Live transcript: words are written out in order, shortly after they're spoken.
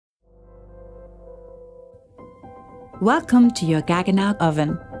Welcome to your Gaggenau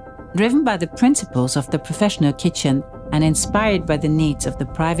oven. Driven by the principles of the professional kitchen and inspired by the needs of the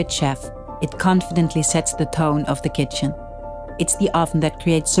private chef, it confidently sets the tone of the kitchen. It's the oven that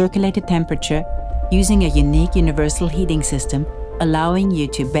creates circulated temperature using a unique universal heating system, allowing you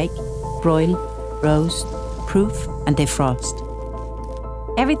to bake, broil, roast, proof and defrost.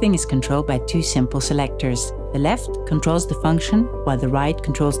 Everything is controlled by two simple selectors. The left controls the function, while the right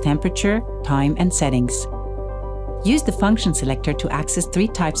controls temperature, time and settings. Use the function selector to access 3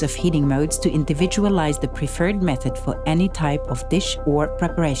 types of heating modes to individualize the preferred method for any type of dish or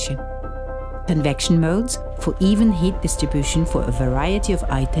preparation. Convection modes for even heat distribution for a variety of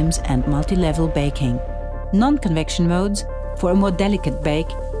items and multi-level baking. Non-convection modes for a more delicate bake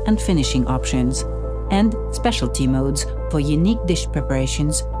and finishing options. And specialty modes for unique dish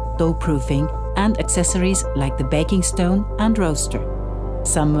preparations, dough proofing and accessories like the baking stone and roaster.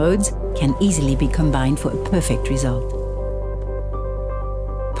 Some modes can easily be combined for a perfect result.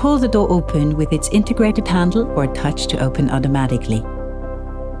 Pull the door open with its integrated handle or touch to open automatically.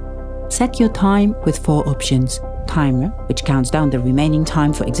 Set your time with 4 options. Timer, which counts down the remaining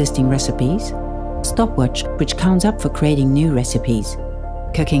time for existing recipes. Stopwatch, which counts up for creating new recipes.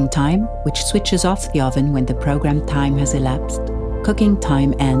 Cooking time, which switches off the oven when the programmed time has elapsed. Cooking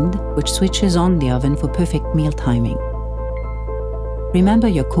time end, which switches on the oven for perfect meal timing. Remember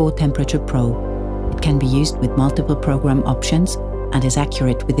your core temperature probe. It can be used with multiple program options and is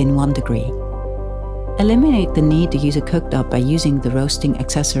accurate within 1 degree. Eliminate the need to use a cooktop by using the roasting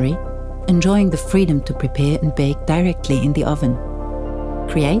accessory, enjoying the freedom to prepare and bake directly in the oven.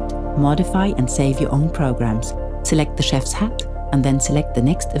 Create, modify and save your own programs. Select the chef's hat and then select the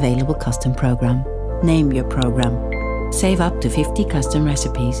next available custom program. Name your program. Save up to 50 custom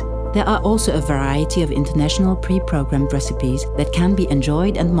recipes. There are also a variety of international pre-programmed recipes that can be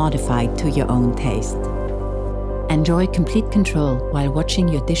enjoyed and modified to your own taste. Enjoy complete control while watching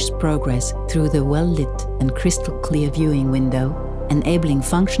your dish's progress through the well-lit and crystal clear viewing window, enabling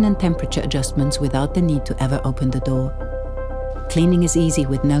function and temperature adjustments without the need to ever open the door. Cleaning is easy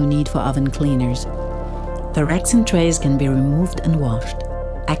with no need for oven cleaners. The racks and trays can be removed and washed.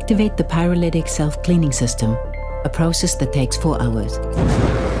 Activate the pyrolytic self-cleaning system, a process that takes 4 hours.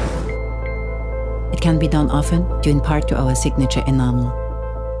 It can be done often due in part to our signature enamel.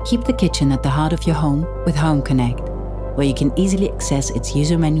 Keep the kitchen at the heart of your home with Home Connect, where you can easily access its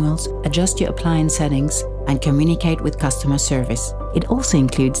user manuals, adjust your appliance settings, and communicate with customer service. It also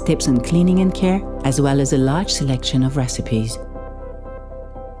includes tips on cleaning and care, as well as a large selection of recipes.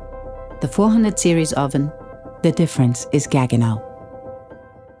 The 400 series oven, the difference is Gaggenau.